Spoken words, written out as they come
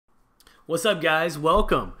What's up, guys?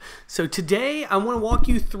 Welcome. So today I want to walk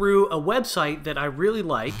you through a website that I really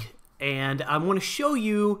like, and I want to show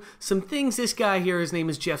you some things. This guy here, his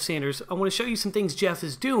name is Jeff Sanders. I want to show you some things Jeff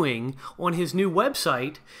is doing on his new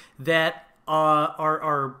website that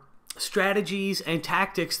are strategies and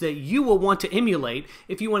tactics that you will want to emulate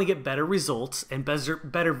if you want to get better results and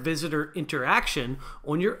better visitor interaction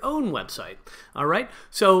on your own website. All right,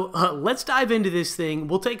 so let's dive into this thing.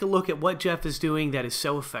 We'll take a look at what Jeff is doing that is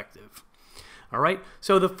so effective. All right,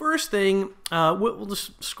 so the first thing, we'll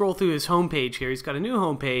just scroll through his homepage here. He's got a new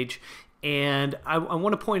homepage, and I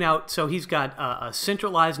want to point out, so he's got a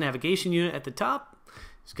centralized navigation unit at the top.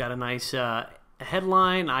 He's got a nice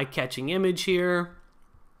headline, eye-catching image here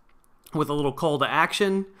with a little call to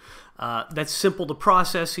action. That's simple to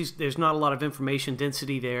process. There's not a lot of information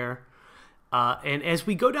density there. And as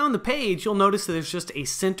we go down the page, you'll notice that there's just a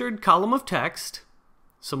centered column of text,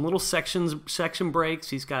 some little section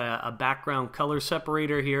breaks. He's got a background color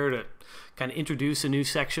separator here to kind of introduce a new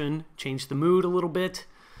section, change the mood a little bit.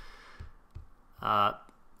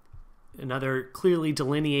 Another clearly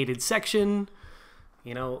delineated section,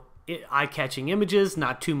 you know, eye-catching images,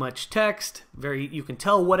 not too much text. You can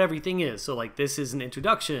tell what everything is. So like this is an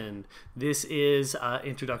introduction. This is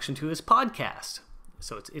introduction to his podcast.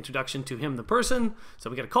 So it's introduction to him, the person. So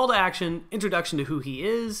we got a call to action, introduction to who he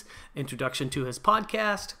is, introduction to his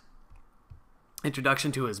podcast,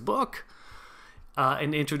 introduction to his book,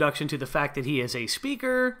 an introduction to the fact that he is a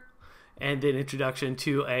speaker, and then introduction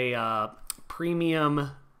to a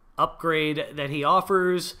premium upgrade that he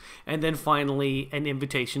offers, and then finally an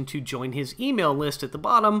invitation to join his email list at the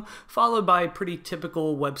bottom, followed by a pretty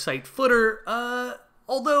typical website footer.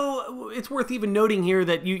 Although it's worth even noting here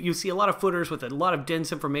that you see a lot of footers with a lot of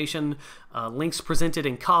dense information, links presented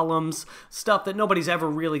in columns, stuff that nobody's ever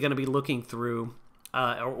really going to be looking through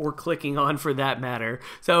or clicking on for that matter.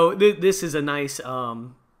 So this is a nice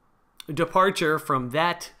departure from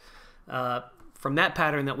that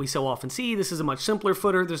pattern that we so often see. This is a much simpler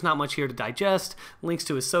footer. There's not much here to digest. Links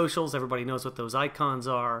to his socials. Everybody knows what those icons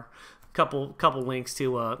are. Couple links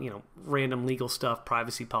to random legal stuff,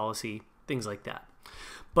 privacy policy, things like that.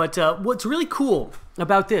 But what's really cool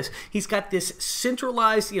about this, he's got this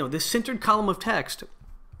centralized, this centered column of text,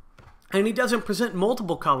 and he doesn't present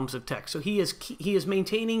multiple columns of text. So he is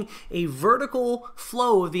maintaining a vertical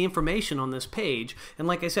flow of the information on this page. And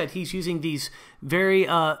like I said, he's using these very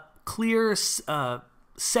clear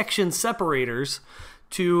section separators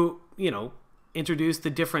to, introduce the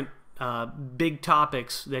different big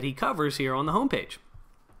topics that he covers here on the homepage.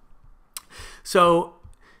 So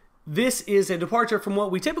this is a departure from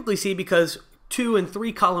what we typically see because 2- and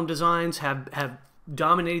 3-column designs have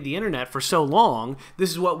dominated the internet for so long.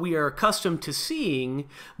 This is what we are accustomed to seeing,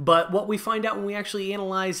 but what we find out when we actually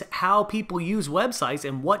analyze how people use websites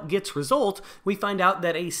and what gets results, we find out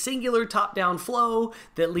that a singular top-down flow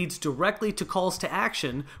that leads directly to calls to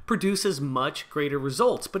action produces much greater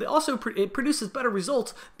results. But it produces better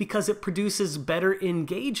results because it produces better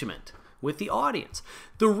engagement with the audience.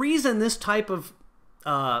 The reason this type of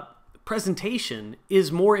presentation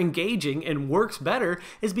is more engaging and works better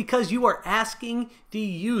is because you are asking the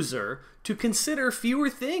user to consider fewer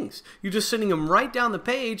things. You're just sending them right down the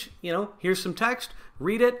page, here's some text,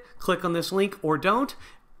 read it, click on this link or don't,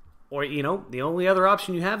 or the only other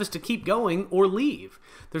option you have is to keep going or leave.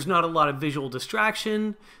 There's not a lot of visual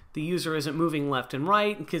distraction. The user isn't moving left and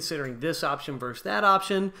right and considering this option versus that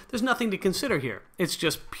option. There's nothing to consider here. It's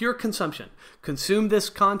just pure consumption. Consume this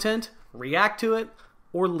content, react to it,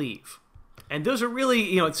 or leave. And those are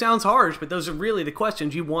really, it sounds harsh, but those are really the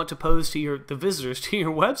questions you want to pose to the visitors to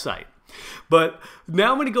your website. But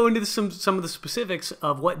now I'm going to go into some of the specifics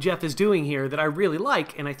of what Jeff is doing here that I really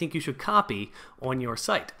like and I think you should copy on your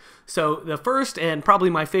site. So the first and probably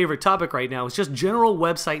my favorite topic right now is just general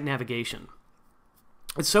website navigation.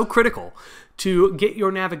 It's so critical to get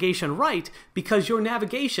your navigation right because your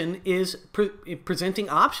navigation is presenting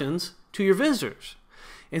options to your visitors.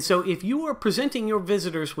 And so if you are presenting your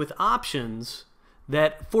visitors with options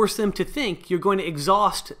that force them to think, you're going to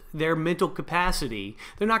exhaust their mental capacity.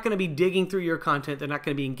 They're not going to be digging through your content. They're not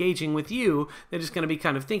going to be engaging with you. They're just going to be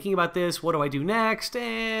kind of thinking about this. What do I do next?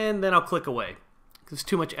 And then I'll click away. It's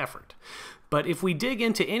too much effort. But if we dig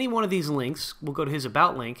into any one of these links, we'll go to his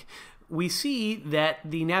About link, we see that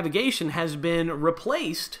the navigation has been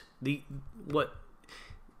replaced, what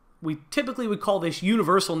we typically would call this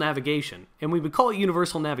universal navigation. And we would call it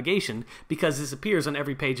universal navigation because this appears on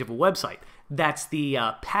every page of a website. That's the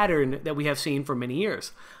pattern that we have seen for many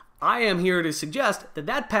years. I am here to suggest that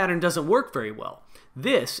that pattern doesn't work very well.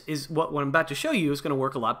 This is what I'm about to show you is going to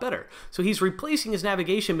work a lot better. So he's replacing his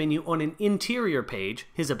navigation menu on an interior page,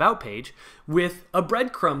 his About page, with a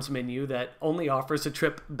breadcrumbs menu that only offers a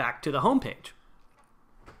trip back to the home page.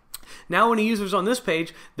 Now when a user's on this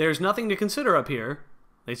page, there's nothing to consider up here.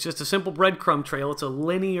 It's just a simple breadcrumb trail. It's a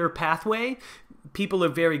linear pathway. People are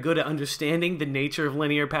very good at understanding the nature of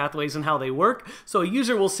linear pathways and how they work. So a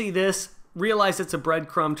user will see this, realize it's a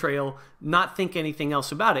breadcrumb trail, not think anything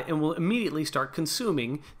else about it, and will immediately start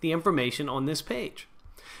consuming the information on this page.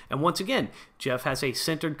 And once again, Jeff has a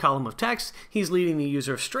centered column of text. He's leading the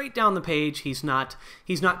user straight down the page. He's not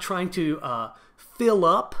trying to fill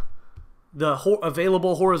up the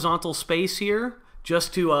available horizontal space here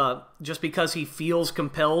just because he feels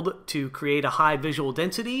compelled to create a high visual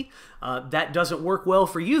density. That doesn't work well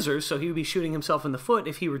for users, so he would be shooting himself in the foot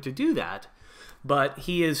if he were to do that. But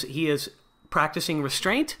he is practicing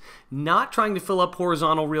restraint, not trying to fill up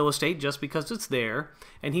horizontal real estate just because it's there,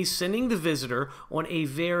 and he's sending the visitor on a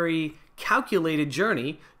very calculated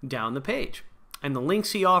journey down the page. And the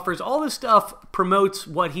links he offers, all this stuff promotes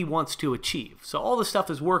what he wants to achieve. So all this stuff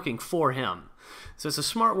is working for him. So it's a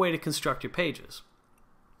smart way to construct your pages.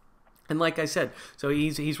 And like I said, so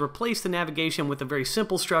he's replaced the navigation with a very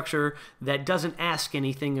simple structure that doesn't ask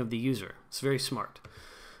anything of the user. It's very smart.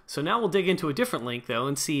 So now we'll dig into a different link, though,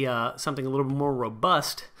 and see something a little bit more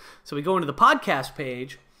robust. So we go into the podcast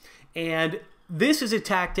page, and this is a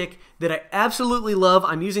tactic that I absolutely love.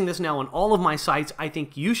 I'm using this now on all of my sites. I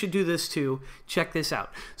think you should do this too. Check this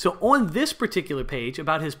out. So on this particular page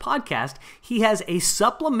about his podcast, he has a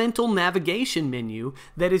supplemental navigation menu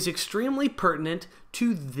that is extremely pertinent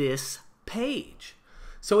to this page.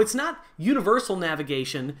 So it's not universal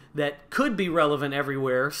navigation that could be relevant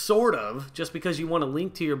everywhere, sort of, just because you want to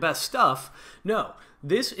link to your best stuff. No,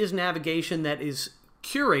 this is navigation that is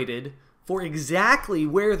curated for exactly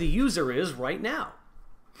where the user is right now.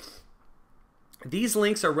 These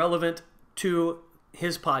links are relevant to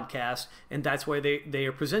his podcast, and that's why they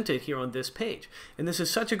are presented here on this page. And this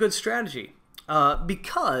is such a good strategy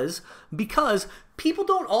because people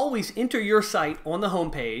don't always enter your site on the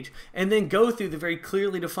home page and then go through the very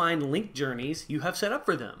clearly defined link journeys you have set up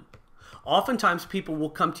for them. Oftentimes people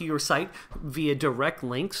will come to your site via direct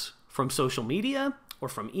links from social media or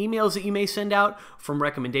from emails that you may send out, from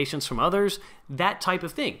recommendations from others, that type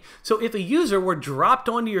of thing. So if a user were dropped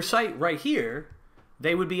onto your site right here,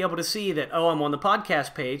 they would be able to see that, oh, I'm on the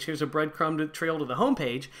podcast page, here's a breadcrumb trail to the home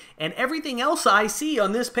page, and everything else I see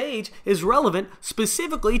on this page is relevant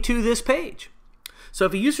specifically to this page. So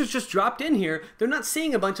if a user's just dropped in here, they're not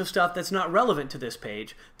seeing a bunch of stuff that's not relevant to this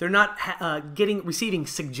page. They're not receiving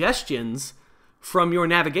suggestions from your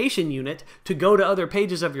navigation unit to go to other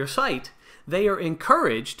pages of your site. They are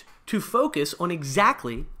encouraged to focus on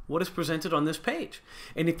exactly what is presented on this page.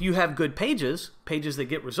 And if you have good pages, pages that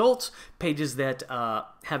get results, pages that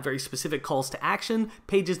have very specific calls to action,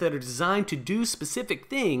 pages that are designed to do specific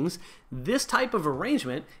things, this type of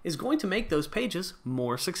arrangement is going to make those pages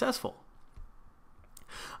more successful.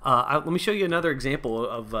 Let me show you another example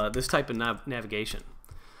of this type of navigation.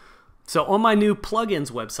 So on my new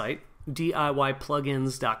plugins website,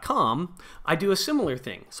 DIYplugins.com, I do a similar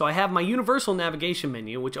thing. So I have my universal navigation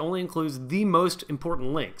menu, which only includes the most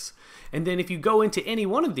important links. And then if you go into any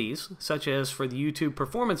one of these, such as for the YouTube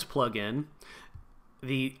Performance plugin,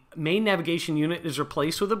 the main navigation unit is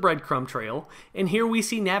replaced with a breadcrumb trail. And here we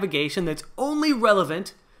see navigation that's only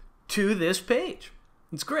relevant to this page.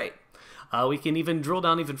 It's great. We can even drill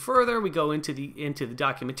down even further. We go into the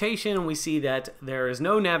documentation and we see that there is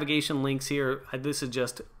no navigation links here. This is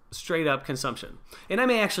just straight up consumption. And I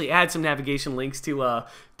may actually add some navigation links to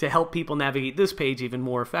help people navigate this page even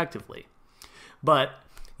more effectively. But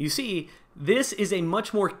you see, this is a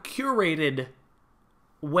much more curated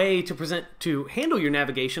way to handle your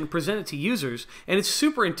navigation, present it to users, and it's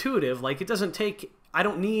super intuitive. Like, it doesn't take, I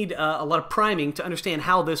don't need a lot of priming to understand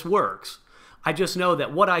how this works. I just know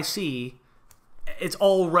that what I see, it's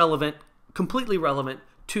all relevant, completely relevant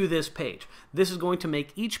to this page. This is going to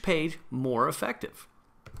make each page more effective.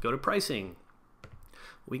 Go to pricing.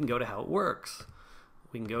 We can go to how it works.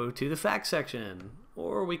 We can go to the facts section,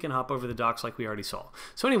 or we can hop over the docs like we already saw.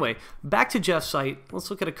 So anyway, back to Jeff's site. Let's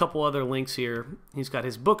look at a couple other links here. He's got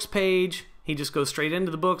his books page. He just goes straight into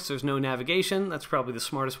the books. There's no navigation. That's probably the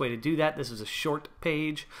smartest way to do that. This is a short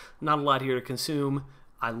page. Not a lot here to consume.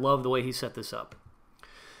 I love the way he set this up.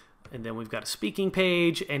 And then we've got a speaking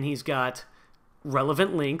page, and he's got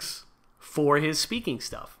relevant links for his speaking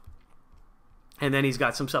stuff. And then he's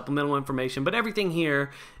got some supplemental information, but everything here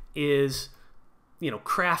is,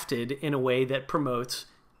 crafted in a way that promotes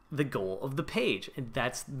the goal of the page. And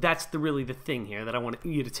that's really the thing here that I want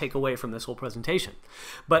you to take away from this whole presentation.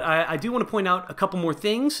 But I do want to point out a couple more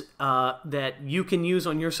things that you can use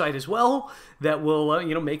on your site as well that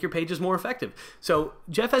will make your pages more effective. So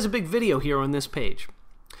Jeff has a big video here on this page.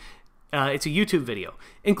 It's a YouTube video.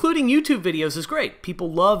 Including YouTube videos is great.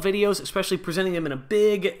 People love videos, especially presenting them in a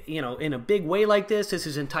big, in a big way like this. This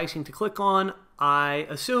is enticing to click on. I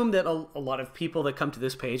assume that a lot of people that come to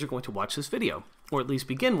this page are going to watch this video, or at least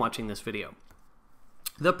begin watching this video.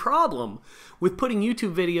 The problem with putting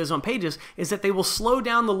YouTube videos on pages is that they will slow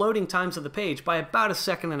down the loading times of the page by about 1.5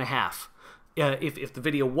 seconds. If the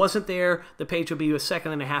video wasn't there, the page would be 1.5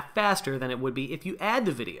 seconds faster than it would be if you add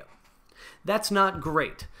the video. That's not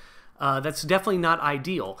great. That's definitely not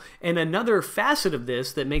ideal. And another facet of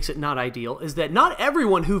this that makes it not ideal is that not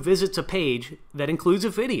everyone who visits a page that includes a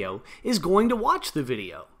video is going to watch the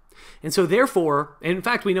video. And so therefore, and in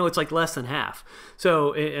fact, we know it's like less than half.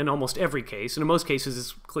 So in almost every case, and in most cases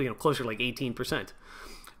it's closer to like 18%.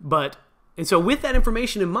 And so with that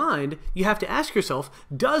information in mind, you have to ask yourself,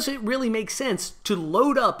 does it really make sense to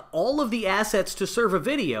load up all of the assets to serve a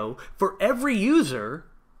video for every user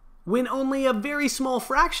when only a very small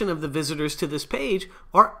fraction of the visitors to this page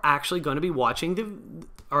are actually going to be watch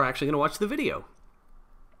the video?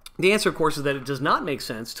 The answer, of course, is that it does not make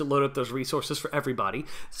sense to load up those resources for everybody,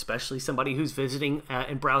 especially somebody who's visiting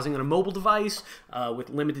and browsing on a mobile device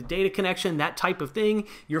with limited data connection, that type of thing.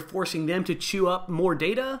 You're forcing them to chew up more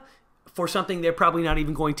data for something they're probably not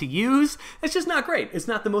even going to use. It's just not great. It's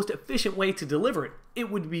not the most efficient way to deliver it.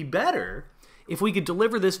 It would be better if we could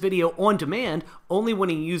deliver this video on demand only when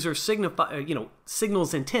a user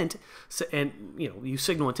signals intent, and you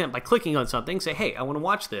signal intent by clicking on something, say, hey, I want to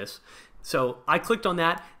watch this. So I clicked on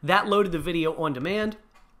that, that loaded the video on demand.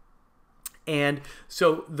 And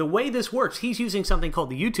so the way this works, he's using something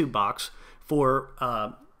called the YouTube box for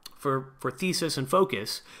thesis and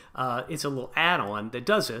focus. It's a little add-on that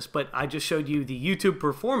does this, but I just showed you the YouTube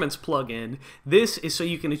performance plugin. This is so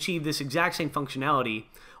you can achieve this exact same functionality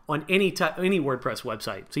on any WordPress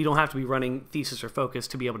website. So you don't have to be running thesis or focus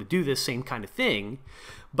to be able to do this same kind of thing.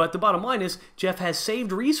 But the bottom line is Jeff has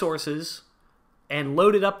saved resources and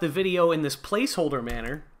loaded up the video in this placeholder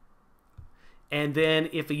manner. And then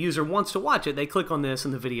if a user wants to watch it, they click on this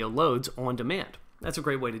and the video loads on demand. That's a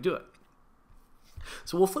great way to do it.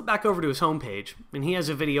 So we'll flip back over to his homepage, and he has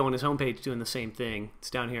a video on his homepage doing the same thing. It's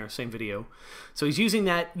down here, same video. So he's using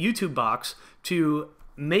that YouTube box to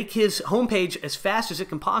make his homepage as fast as it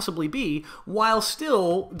can possibly be while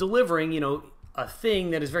still delivering, a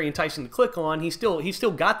thing that is very enticing to click on. He's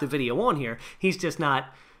still got the video on here. He's just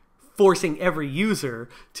not forcing every user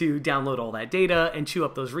to download all that data and chew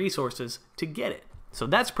up those resources to get it. So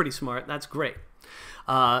that's pretty smart. That's great.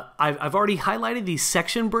 I've already highlighted these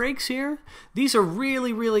section breaks here. These are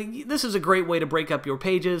really, this is a great way to break up your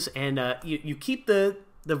pages, and you keep the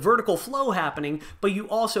vertical flow happening, but you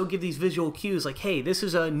also give these visual cues like, hey, this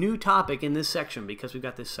is a new topic in this section because we've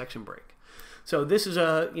got this section break. So this is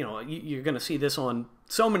you're going to see this on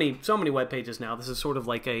so many web pages now. This is sort of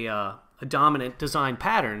like a dominant design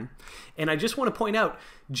pattern. And I just want to point out,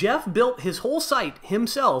 Jeff built his whole site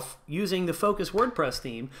himself using the Focus WordPress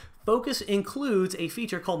theme. Focus includes a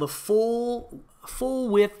feature called the full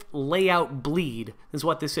width layout bleed is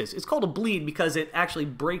what this is. It's called a bleed because it actually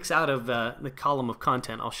breaks out of the column of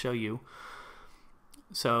content. I'll show you.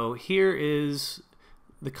 So here is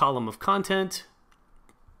the column of content.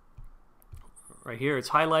 Right here, it's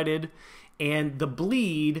highlighted, and the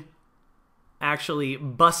bleed actually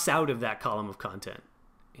busts out of that column of content.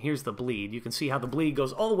 Here's the bleed. You can see how the bleed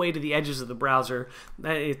goes all the way to the edges of the browser.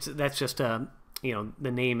 That's just the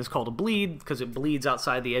name is called a bleed because it bleeds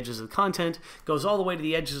outside the edges of the content, goes all the way to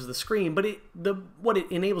the edges of the screen. But what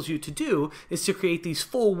it enables you to do is to create these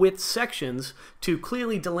full width sections to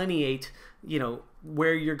clearly delineate,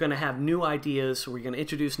 where you're going to have new ideas, where you're going to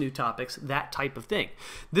introduce new topics, that type of thing.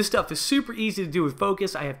 This stuff is super easy to do with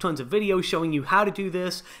Focus. I have tons of videos showing you how to do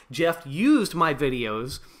this. Jeff used my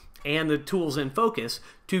videos and the tools in Focus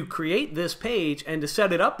to create this page and to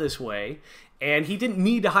set it up this way. And he didn't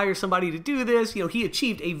need to hire somebody to do this. He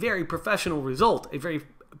achieved a very professional result, a very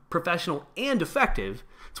professional and effective.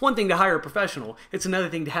 It's one thing to hire a professional. It's another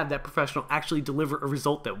thing to have that professional actually deliver a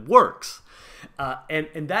result that works.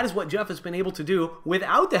 And that is what Jeff has been able to do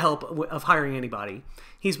without the help of hiring anybody.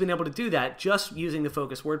 He's been able to do that just using the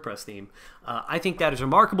Focus WordPress theme. I think that is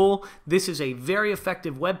remarkable. This is a very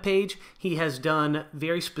effective web page. He has done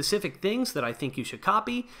very specific things that I think you should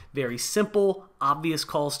copy. Very simple, obvious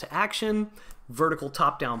calls to action, vertical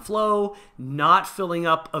top-down flow, not filling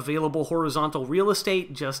up available horizontal real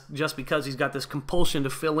estate just because he's got this compulsion to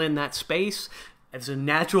fill in that space. It's a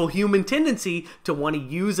natural human tendency to want to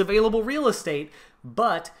use available real estate,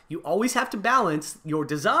 but you always have to balance your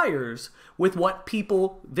desires with what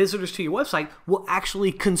people, visitors to your website, will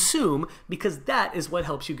actually consume, because that is what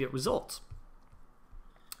helps you get results.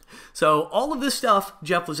 So all of this stuff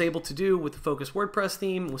Jeff was able to do with the Focus WordPress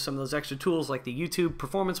theme, with some of those extra tools like the YouTube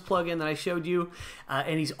performance plugin that I showed you.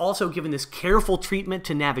 And he's also given this careful treatment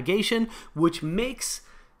to navigation, which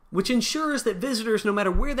ensures that visitors, no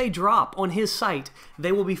matter where they drop on his site,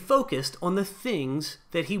 they will be focused on the things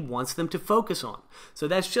that he wants them to focus on. So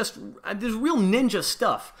that's just, there's real ninja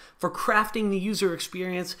stuff for crafting the user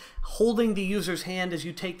experience, holding the user's hand as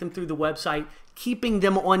you take them through the website, keeping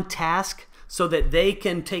them on task so that they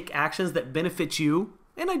can take actions that benefit you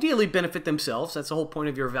and ideally benefit themselves. That's the whole point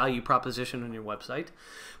of your value proposition on your website.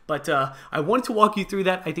 But I wanted to walk you through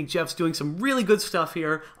that. I think Jeff's doing some really good stuff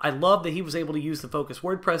here. I love that he was able to use the Focus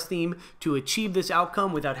WordPress theme to achieve this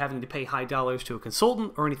outcome without having to pay high dollars to a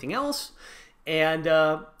consultant or anything else. And,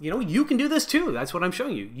 you know, you can do this too. That's what I'm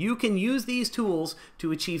showing you. You can use these tools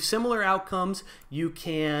to achieve similar outcomes. You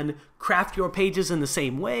can craft your pages in the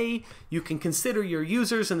same way. You can consider your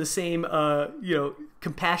users in the same, you know,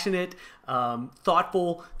 compassionate,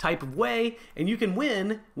 thoughtful type of way. And you can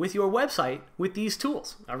win with your website with these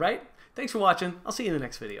tools. All right? Thanks for watching. I'll see you in the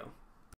next video.